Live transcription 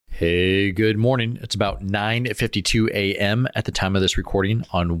Hey, good morning. It's about 9:52 a.m. at the time of this recording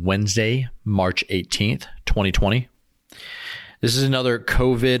on Wednesday, March 18th, 2020. This is another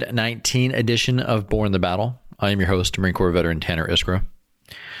COVID-19 edition of Born in the Battle. I am your host, Marine Corps veteran Tanner Iskra.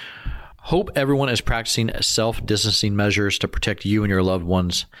 Hope everyone is practicing self-distancing measures to protect you and your loved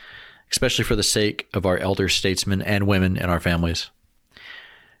ones, especially for the sake of our elder statesmen and women in our families.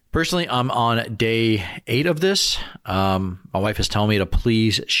 Personally, I'm on day 8 of this. My wife is telling me to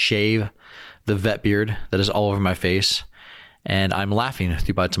please shave the vet beard that is all over my face, and I'm laughing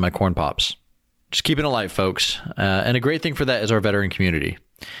through bites of my corn pops. Just keeping it light, folks. And a great thing for that is our veteran community.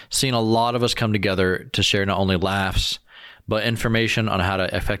 Seeing a lot of us come together to share not only laughs, but information on how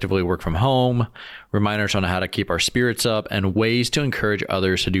to effectively work from home, reminders on how to keep our spirits up, and ways to encourage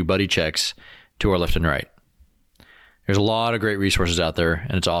others to do buddy checks to our left and right. There's a lot of great resources out there,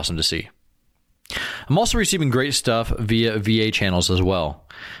 and it's awesome to see. I'm also receiving great stuff via VA channels as well.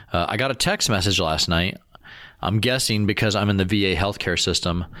 I got a text message last night. I'm guessing because I'm in the VA healthcare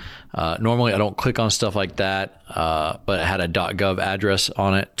system. Normally, I don't click on stuff like that, but it had a .gov address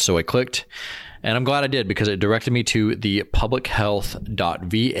on it, so I clicked. And I'm glad I did because it directed me to the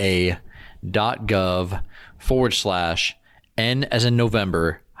publichealth.va.gov/N as in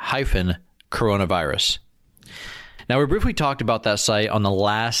November -coronavirus. Now, we briefly talked about that site on the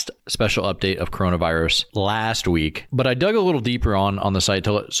last special update of coronavirus last week, but I dug a little deeper on the site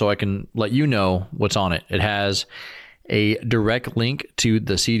so I can let you know what's on it. It has a direct link to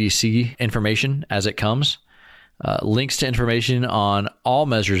the CDC information as it comes, links to information on all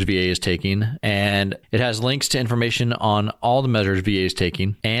measures VA is taking, and it has links to information on all the measures VA is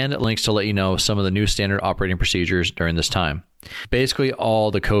taking, and links to let you know some of the new standard operating procedures during this time. Basically,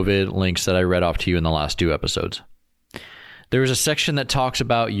 all the COVID links that I read off to you in the last 2 episodes. There is a section that talks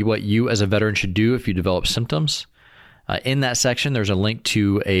about what you as a veteran should do if you develop symptoms. In that section, there's a link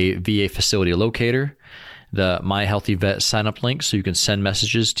to a VA facility locator, the My Healthy Vet sign-up link so you can send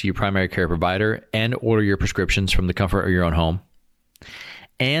messages to your primary care provider and order your prescriptions from the comfort of your own home,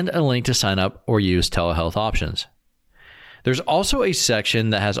 and a link to sign up or use telehealth options. There's also a section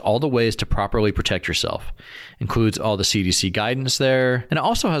that has all the ways to properly protect yourself. Includes all the CDC guidance there, and it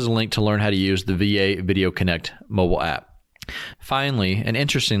also has a link to learn how to use the VA Video Connect mobile app. Finally, and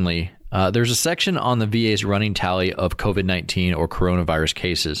interestingly, there's a section on the VA's running tally of COVID-19 or coronavirus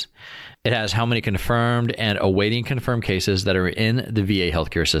cases. It has how many confirmed and awaiting confirmed cases that are in the VA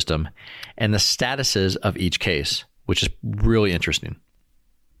healthcare system and the statuses of each case, which is really interesting.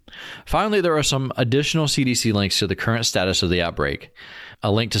 Finally, there are some additional CDC links to the current status of the outbreak,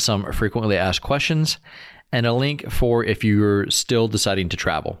 a link to some frequently asked questions, and a link for if you're still deciding to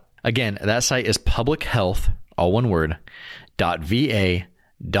travel. Again, that site is publichealth, all one word, .va.gov/N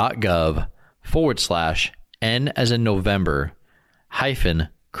as in November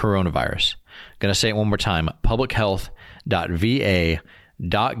 -coronavirus. I'm going to say it one more time,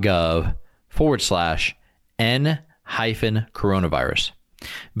 publichealth.va.gov/N-coronavirus.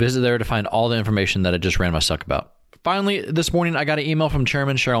 Visit there to find all the information that I just ran my suck about. Finally, this morning, I got an email from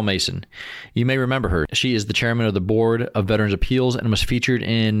Chairman Cheryl Mason. You may remember her. She is the chairman of the Board of Veterans Appeals and was featured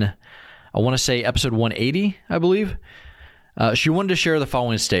in, I want to say, episode 180, I believe. She wanted to share the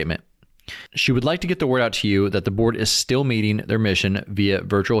following statement. She would like to get the word out to you that the board is still meeting their mission via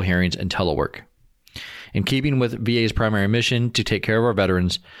virtual hearings and telework. In keeping with VA's primary mission to take care of our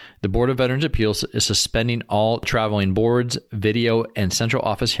veterans, the Board of Veterans Appeals is suspending all traveling boards, video, and central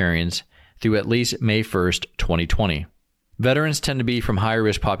office hearings through at least May 1st, 2020. Veterans tend to be from higher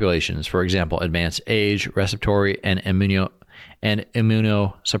risk populations, for example, advanced age, respiratory, and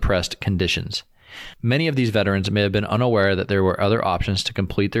immunosuppressed conditions. Many of these veterans may have been unaware that there were other options to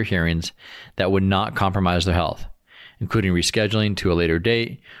complete their hearings that would not compromise their health, including rescheduling to a later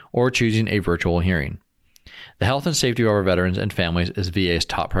date or choosing a virtual hearing. The health and safety of our veterans and families is VA's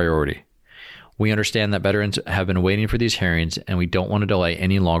top priority. We understand that veterans have been waiting for these hearings, and we don't want to delay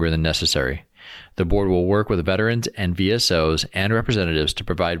any longer than necessary. The board will work with veterans and VSOs and representatives to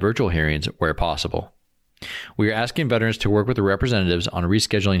provide virtual hearings where possible. We are asking veterans to work with the representatives on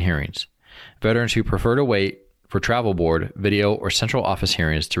rescheduling hearings. Veterans who prefer to wait for travel board, video, or central office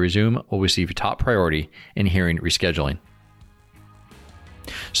hearings to resume will receive top priority in hearing rescheduling.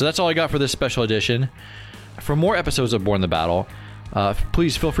 So that's all I got for this special edition. For more episodes of Born in the Battle,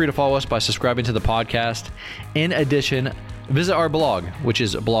 please feel free to follow us by subscribing to the podcast. In addition, visit our blog, which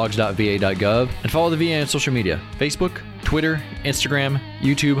is blogs.va.gov, and follow the VA on social media, Facebook, Twitter, Instagram,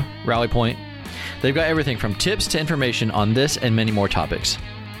 YouTube, Rally Point. They've got everything from tips to information on this and many more topics.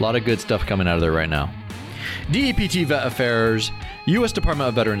 A lot of good stuff coming out of there right now. DEPT Vet Affairs, U.S. Department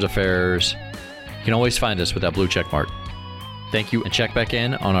of Veterans Affairs. You can always find us with that blue check mark. Thank you, and check back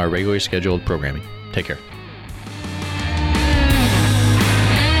in on our regularly scheduled programming. Take care.